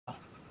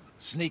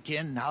sneak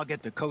in, I'll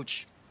get the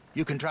coach.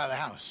 You can try the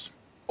house.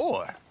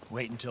 Or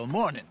wait until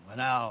morning when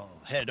I'll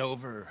head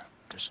over,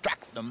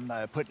 distract them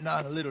by putting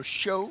on a little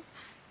show,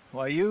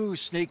 while you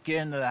sneak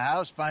into the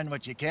house, find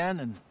what you can,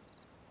 and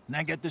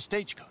then get the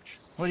stagecoach.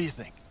 What do you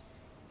think?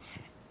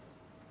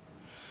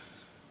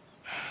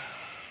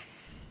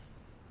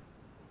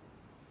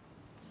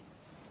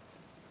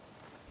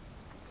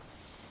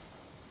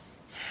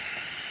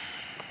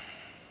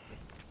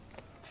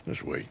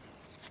 Just wait.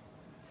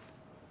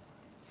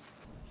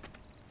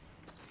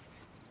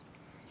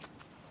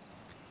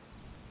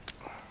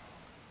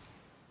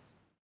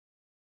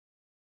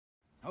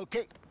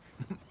 Okay.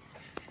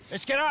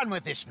 Let's get on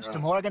with this, Mr.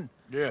 Morgan.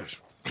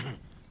 Yes.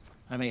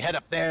 Let me head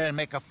up there and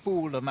make a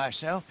fool of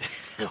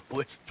myself.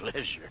 With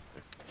pleasure.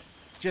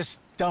 Just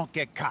don't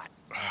get caught.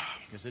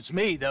 Because it's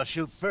me they'll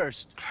shoot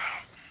first.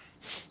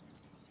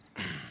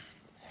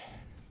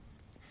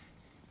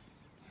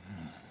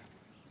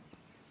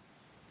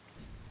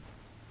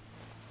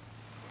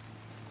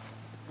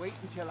 Wait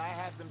until I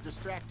have them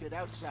distracted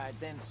outside,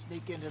 then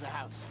sneak into the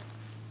house.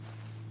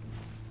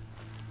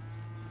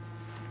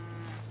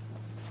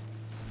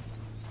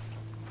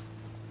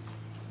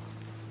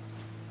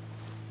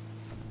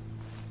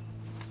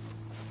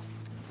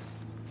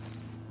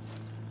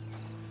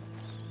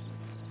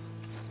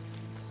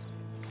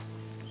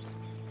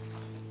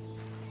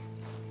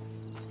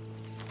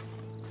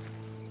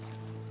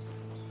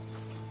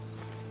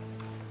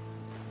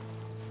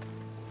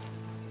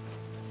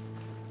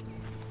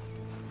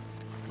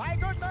 My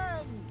good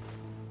man!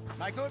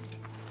 My good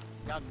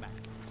young man.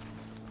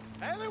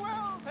 Fairly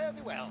well,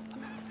 fairly well.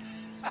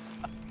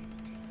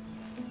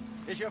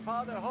 Is your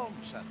father home,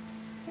 son?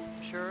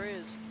 Sure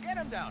is. Get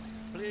him down here.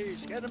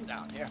 Please, get him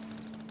down here.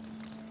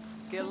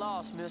 Get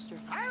lost, mister.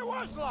 I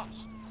was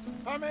lost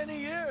for many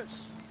years.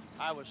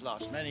 I was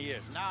lost many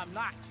years. Now I'm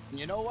not. And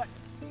you know what?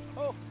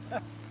 Oh,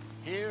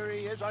 here he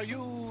is. Are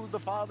you the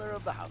father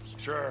of the house?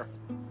 Sure.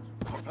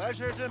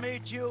 Pleasure to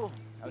meet you.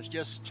 I was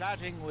just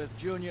chatting with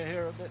Junior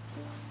here a bit.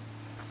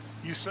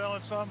 You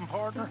selling something,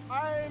 partner?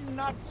 I'm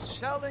not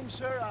selling,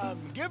 sir. I'm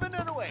giving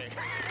it away.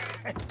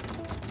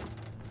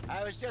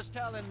 I was just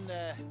telling,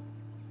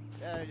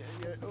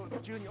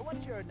 Junior,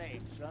 what's your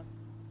name, son?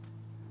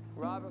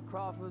 Robert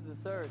Crawford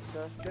III,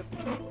 sir.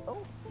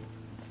 Oh,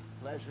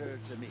 pleasure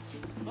to meet you.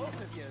 Both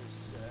of you.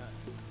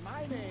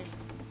 My name.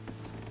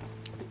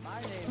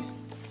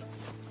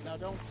 Now,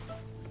 don't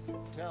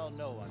tell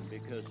no one,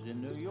 because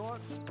in New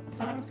York,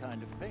 I'm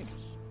kind of famous.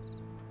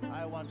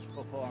 I once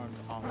performed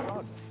on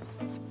Broadway.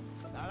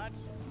 Now, that's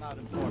not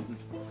important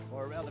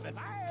or relevant.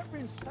 I have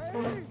been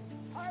saved!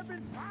 I've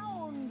been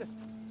found!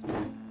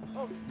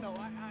 Oh, no,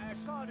 I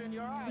saw it in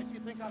your eyes. You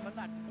think I'm a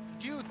nut.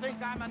 Do you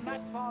think I'm a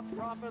nut, Bob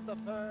Crawford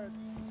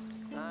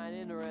III? I ain't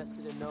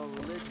interested in no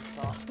religious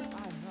talk.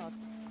 I'm not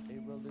a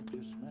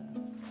religious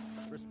man.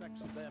 Respects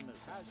them as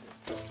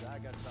hazards. I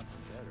got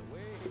something better.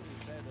 Way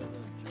better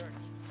than church.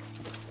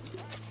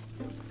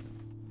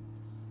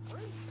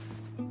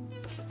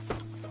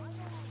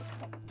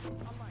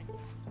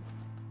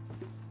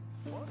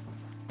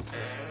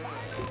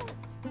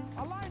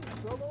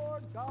 Alignment, the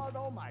Lord God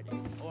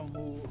Almighty, or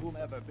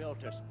whomever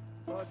built us.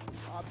 But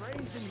our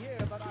brains in here,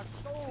 but our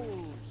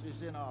souls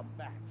is in our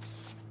backs.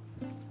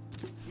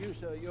 You,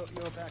 sir, your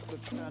back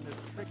looks kind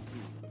of tricky.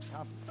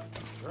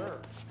 Sure.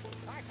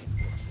 I can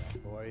fix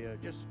that for you.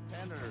 Just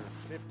 10 or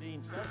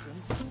 15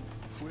 sessions.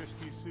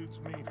 Whiskey suits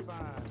me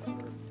fine,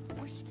 sir.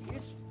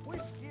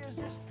 Whiskey is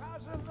this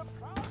cause of the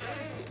problem.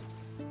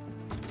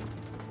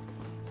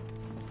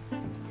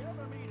 You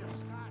ever meet a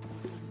Scot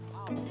who's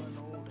power in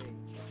old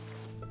age?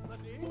 But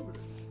the English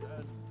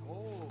and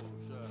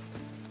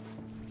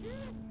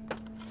gin.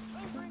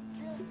 They drink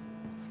gin.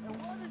 And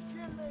what is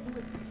gin made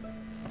with?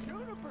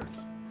 Junipers.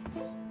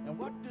 And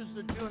what does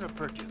the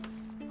juniper do?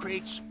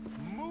 Creates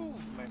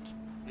movement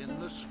in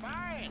the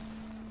spine.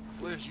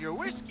 Whereas your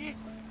whiskey,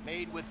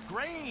 made with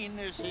grain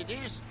as it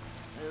is,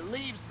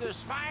 leaves the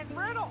spine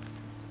brittle.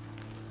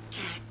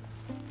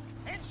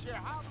 Hence your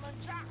hobbling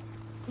jock.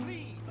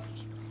 Please,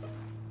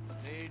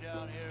 stay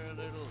down here a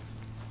little.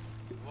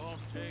 It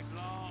won't take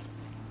long.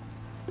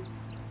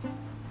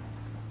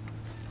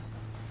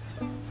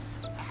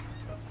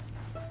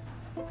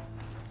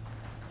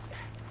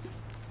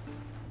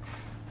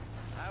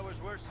 I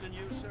was worse than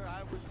you, sir.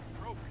 I was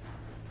broke.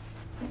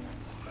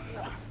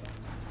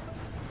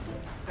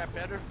 Is that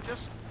better?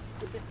 Just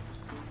a bit.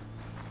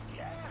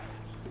 Yeah.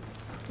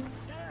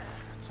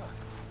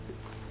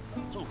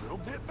 It's a little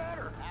bit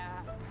better.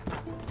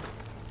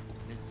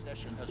 This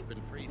session has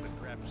been free, but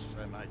perhaps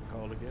I might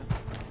call again.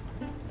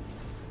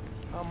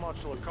 How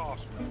much will it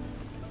cost me?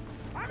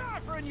 I'm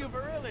offering you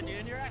virility,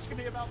 and you're asking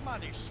me about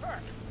money, sir.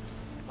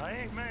 I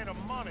ain't made of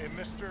money,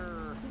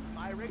 Mr.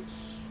 My rates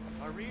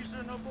are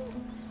reasonable.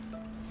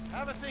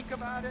 Have a think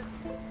about it.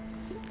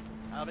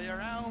 I'll be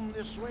around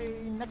this way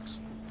next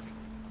week.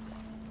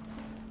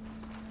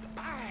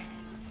 Bye,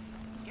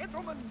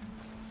 gentlemen.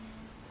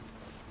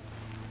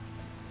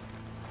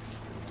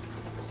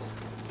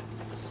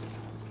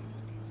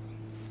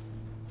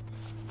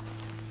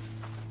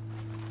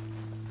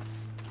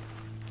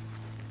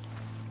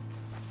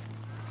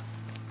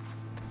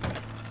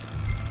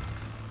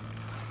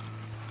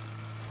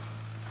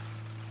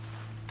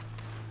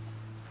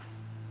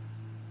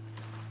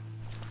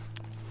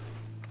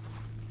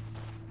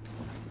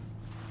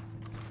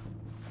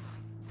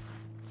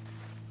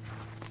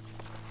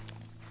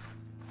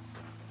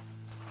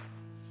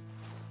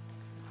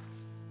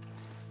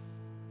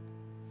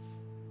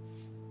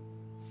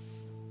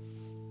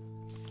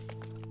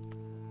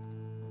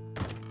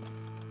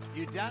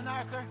 You done,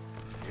 Arthur?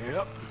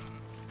 Yep.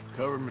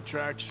 Covered my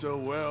tracks so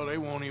well, they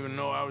won't even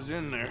know I was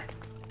in there.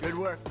 Good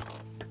work.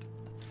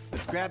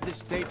 Let's grab this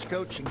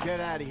stagecoach and get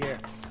out of here.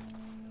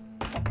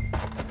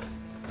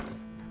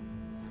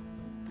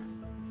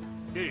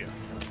 Here.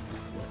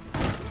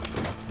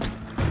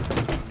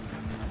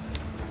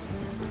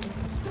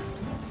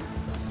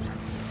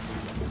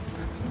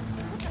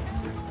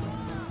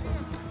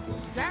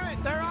 Damn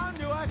it, they're on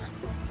to us.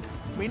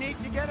 We need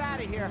to get out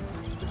of here.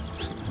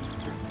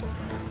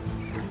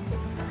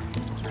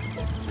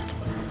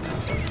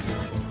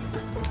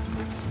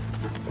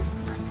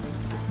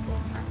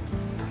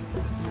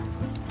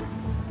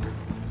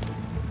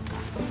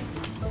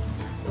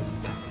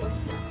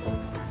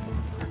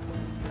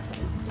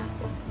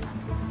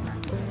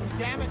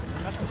 Damn it,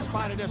 must have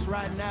spotted us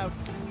riding out.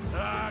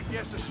 I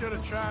guess I should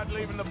have tried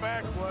leaving the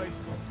back way.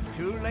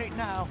 Too late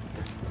now.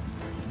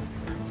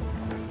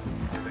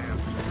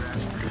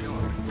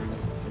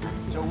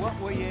 So what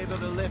were you able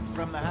to lift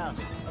from the house?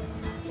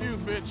 A few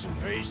bits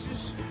and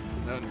pieces.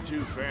 Nothing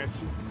too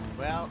fancy.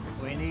 Well,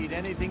 we need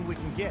anything we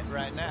can get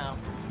right now.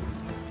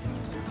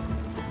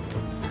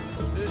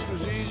 This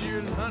was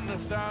easier than hunting a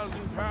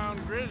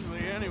 1,000-pound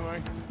grizzly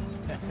anyway.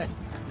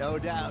 No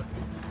doubt.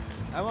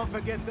 I won't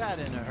forget that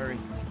in a hurry.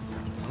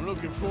 I'm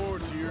looking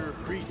forward to your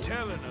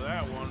retelling of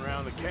that one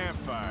around the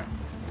campfire.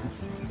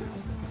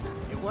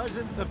 It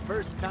wasn't the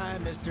first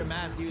time Mr.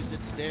 Matthews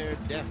had stared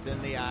death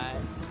in the eye.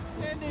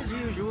 And as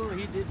usual,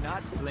 he did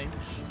not flinch.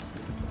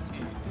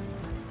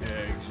 Yeah,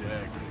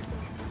 exactly.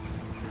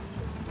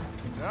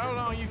 How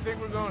long you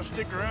think we're gonna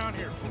stick around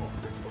here for?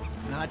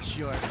 Not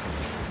sure.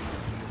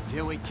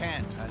 Till we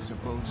can't, I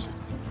suppose.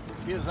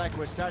 Feels like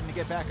we're starting to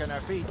get back on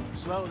our feet,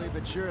 slowly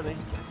but surely.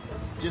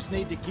 Just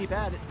need to keep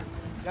at it.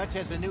 Dutch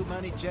has a new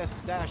money chest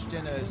stashed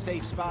in a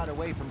safe spot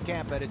away from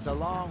camp, but it's a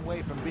long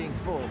way from being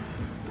full.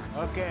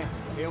 Okay,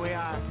 here we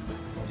are.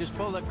 Just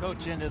pull the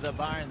coach into the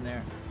barn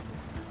there.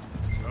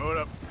 Load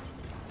up.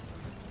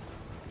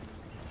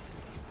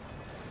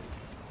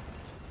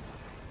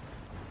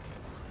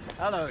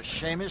 Hello,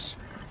 Seamus.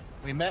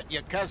 We met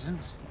your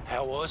cousins.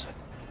 How was it?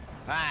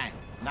 Fine.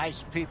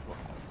 Nice people.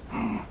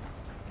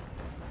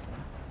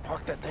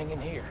 Park that thing in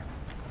here.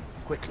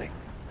 Quickly.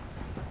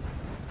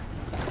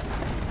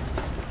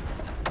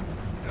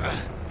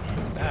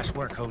 Nice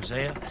work,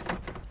 Hosea.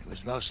 It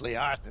was mostly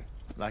Arthur.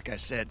 Like I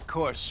said,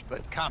 coarse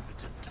but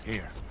competent.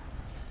 Here.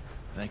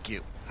 Thank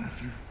you.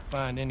 If you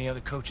find any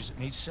other coaches that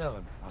need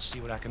selling, I'll see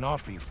what I can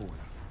offer you for them.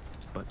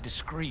 But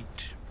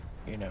discreet,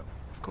 you know.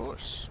 Of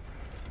course.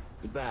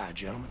 Goodbye,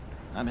 gentlemen.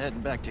 I'm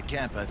heading back to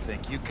camp, I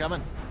think. You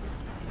coming?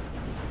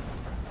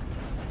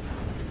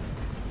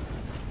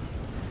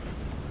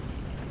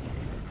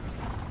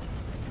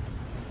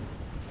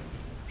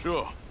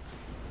 Sure.